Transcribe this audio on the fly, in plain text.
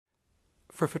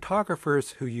For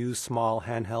photographers who use small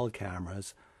handheld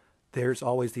cameras, there's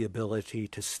always the ability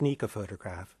to sneak a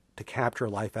photograph, to capture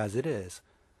life as it is,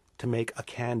 to make a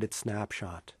candid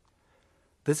snapshot.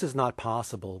 This is not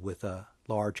possible with a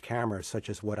large camera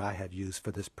such as what I had used for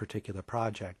this particular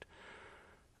project.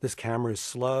 This camera is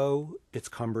slow, it's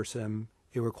cumbersome,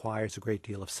 it requires a great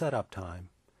deal of setup time.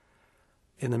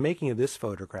 In the making of this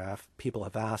photograph, people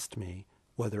have asked me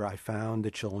whether I found the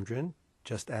children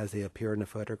just as they appear in the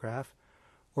photograph,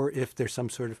 or if there's some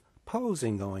sort of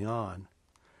posing going on.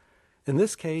 In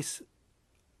this case,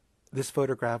 this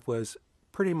photograph was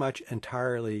pretty much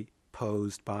entirely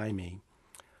posed by me.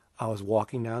 I was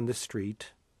walking down the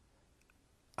street,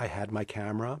 I had my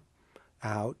camera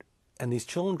out, and these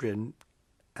children,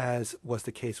 as was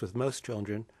the case with most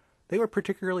children, they were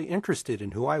particularly interested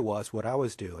in who I was, what I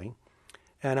was doing,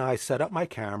 and I set up my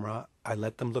camera, I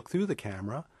let them look through the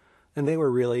camera, and they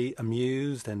were really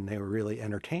amused and they were really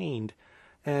entertained.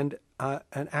 And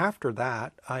after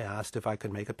that, I asked if I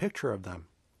could make a picture of them.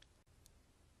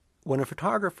 When a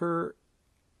photographer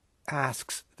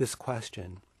asks this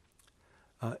question,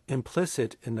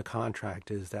 implicit in the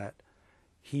contract is that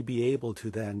he be able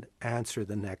to then answer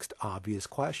the next obvious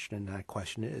question, and that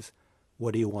question is,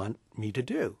 what do you want me to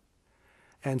do?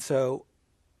 And so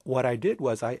what I did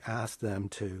was I asked them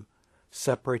to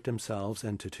separate themselves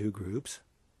into two groups.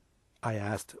 I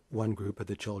asked one group of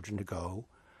the children to go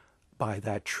by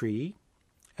that tree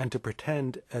and to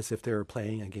pretend as if they were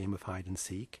playing a game of hide and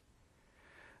seek.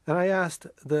 And I asked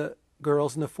the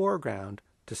girls in the foreground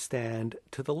to stand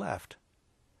to the left.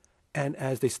 And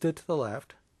as they stood to the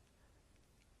left,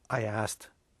 I asked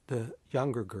the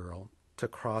younger girl to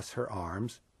cross her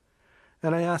arms,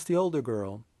 and I asked the older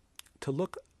girl to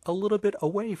look a little bit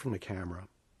away from the camera.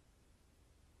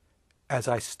 As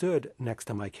I stood next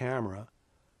to my camera,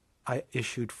 I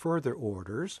issued further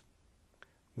orders.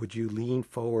 Would you lean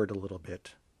forward a little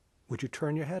bit? Would you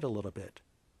turn your head a little bit?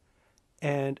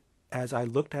 And as I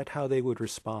looked at how they would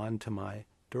respond to my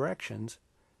directions,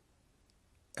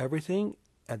 everything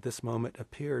at this moment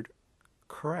appeared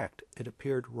correct. It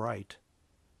appeared right.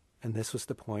 And this was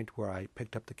the point where I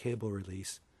picked up the cable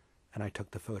release and I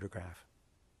took the photograph.